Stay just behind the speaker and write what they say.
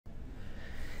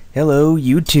Hello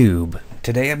YouTube!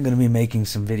 Today I'm going to be making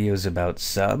some videos about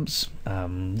subs.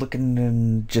 Looking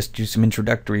to just do some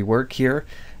introductory work here.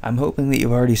 I'm hoping that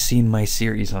you've already seen my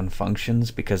series on functions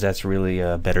because that's really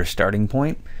a better starting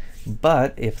point.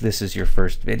 But if this is your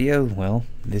first video, well,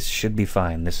 this should be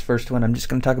fine. This first one I'm just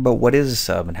going to talk about what is a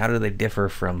sub and how do they differ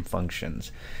from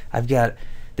functions.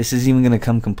 This is even going to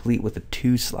come complete with a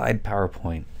 2-slide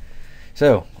PowerPoint.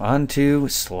 So, on to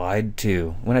slide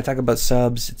 2. When I talk about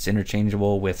subs, it's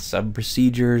interchangeable with sub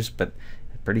procedures, but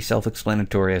pretty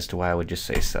self-explanatory as to why I would just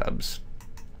say subs.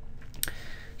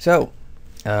 So,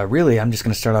 really, I'm just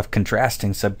going to start off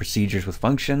contrasting sub procedures with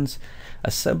functions.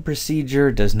 A sub procedure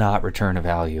does not return a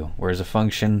value, whereas a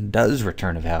function does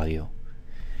return a value.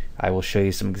 I will show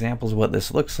you some examples of what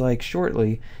this looks like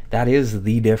shortly. That is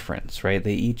the difference, right?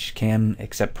 They each can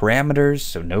accept parameters,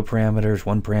 so no parameters,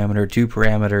 1 parameter, 2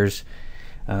 parameters.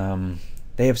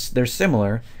 They're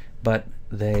similar, but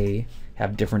they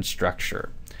have different structure.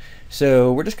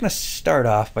 So we're just going to start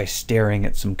off by staring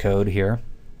at some code here.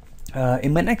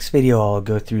 In my next video, I'll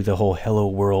go through the whole hello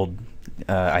world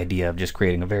idea of just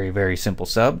creating a very, very simple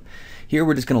sub. Here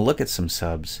we're just going to look at some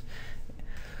subs.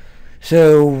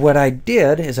 So what I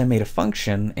did is I made a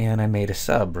function and I made a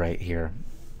sub right here.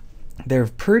 They're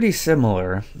pretty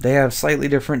similar. They have slightly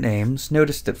different names.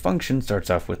 Notice that function starts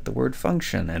off with the word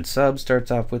function and sub starts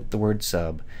off with the word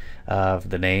sub.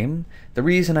 The name. The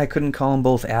reason I couldn't call them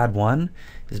both add1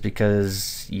 is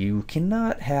because you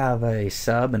cannot have a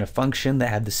sub and a function that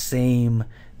have the same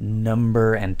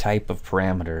number and type of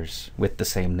parameters with the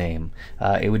same name.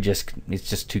 It's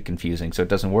just too confusing, so it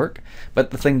doesn't work.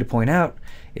 But the thing to point out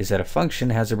is that a function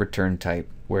has a return type,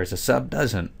 whereas a sub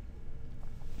doesn't.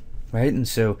 Right? And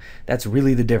so that's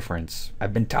really the difference.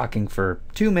 I've been talking for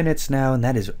 2 minutes now, and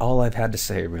that is all I've had to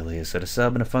say really, is that a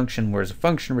sub and a function, whereas a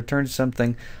function returns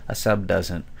something, a sub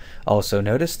doesn't. Also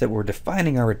notice that we're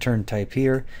defining our return type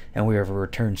here, and we have a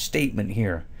return statement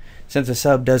here. Since a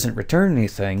sub doesn't return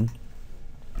anything,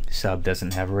 sub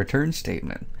doesn't have a return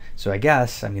statement. So I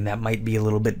mean, that might be a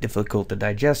little bit difficult to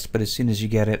digest, but as soon as you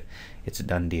get it, it's a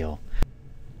done deal.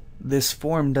 This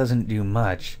form doesn't do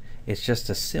much. It's just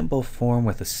a simple form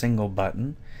with a single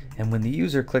button, and when the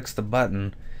user clicks the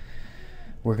button,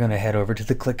 we're going to head over to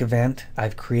the click event.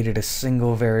 I've created a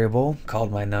single variable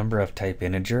called my number of type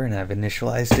integer, and I've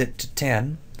initialized it to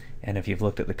 10. And if you've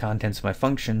looked at the contents of my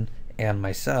function and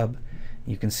my sub,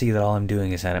 you can see that all I'm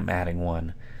doing is that I'm adding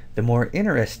 1. The more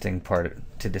interesting part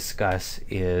to discuss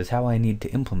is how I need to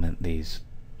implement these.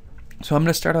 So I'm going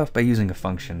to start off by using a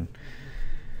function.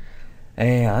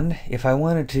 And if I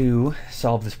wanted to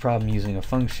solve this problem using a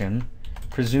function,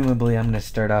 presumably I'm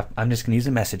just going to use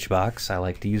a message box. I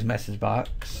like to use message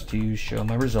box to show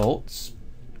my results.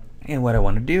 And what I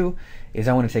want to do is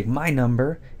I want to take my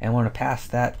number and I want to pass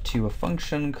that to a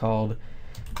function called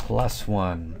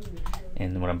 +1.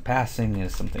 And what I'm passing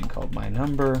is something called my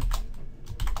number.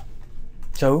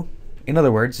 So, in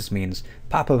other words, this means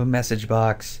pop up a message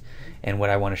box, and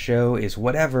what I want to show is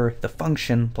whatever the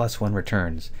function +1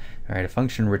 returns. Alright, a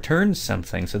function returns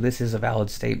something, so this is a valid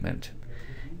statement.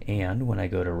 And when I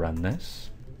go to run this,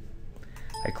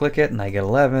 I click it and I get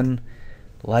 11.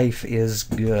 Life is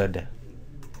good.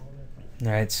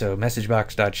 Alright, so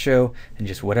messagebox.show and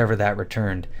just whatever that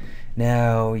returned.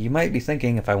 Now, you might be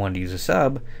thinking, if I wanted to use a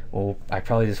sub, well, I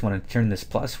probably just want to turn this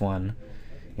 +1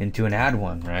 into an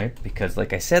add1, right? Because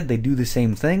like I said, they do the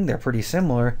same thing, they're pretty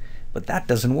similar, but that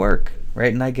doesn't work,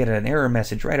 right? And I get an error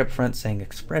message right up front saying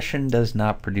expression does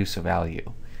not produce a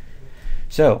value.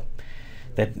 So,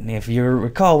 that if you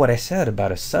recall what I said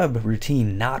about a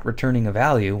subroutine not returning a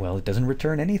value, well, it doesn't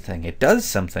return anything. It does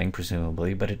something,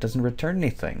 presumably, but it doesn't return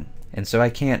anything. And so I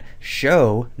can't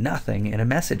show nothing in a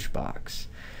message box.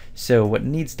 So what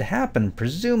needs to happen,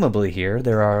 presumably here,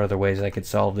 there are other ways I could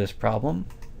solve this problem,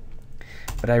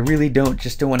 but I really don't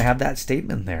want to have that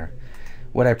statement there.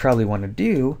 What I probably want to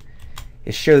do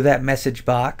is show that message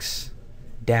box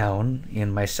down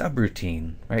in my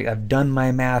subroutine, right? I've done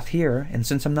my math here, and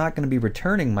since I'm not going to be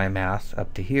returning my math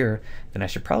up to here, then I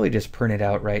should probably just print it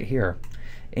out right here.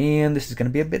 And this is going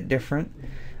to be a bit different.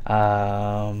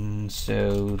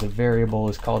 So the variable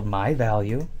is called my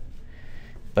value,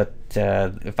 but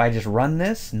if I just run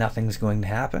this, nothing's going to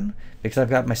happen because I've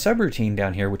got my subroutine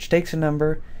down here, which takes a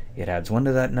number, it adds 1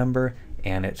 to that number,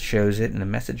 and it shows it in a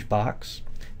message box,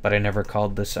 but I never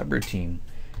called the subroutine.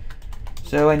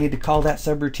 So I need to call that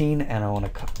subroutine, and I want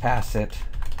to pass it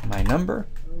my number.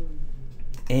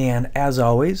 And as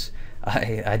always,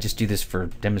 I just do this for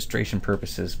demonstration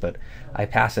purposes, but I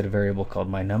pass it a variable called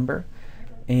my number.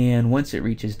 And once it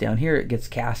reaches down here, it gets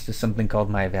cast as something called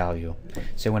my value.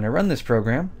 So when I run this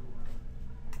program,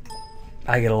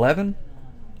 I get 11,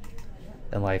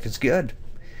 and life is good.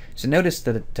 So notice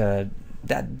that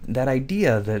that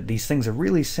idea that these things are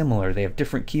really similar. They have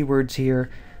different keywords here.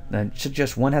 That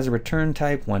suggests one has a return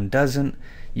type, one doesn't.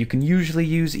 You can usually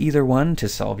use either one to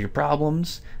solve your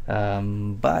problems,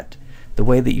 but the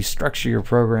way that you structure your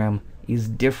program is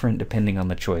different depending on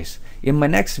the choice. In my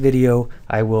next video,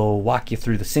 I will walk you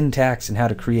through the syntax and how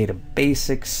to create a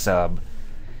basic sub.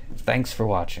 Thanks for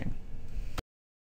watching.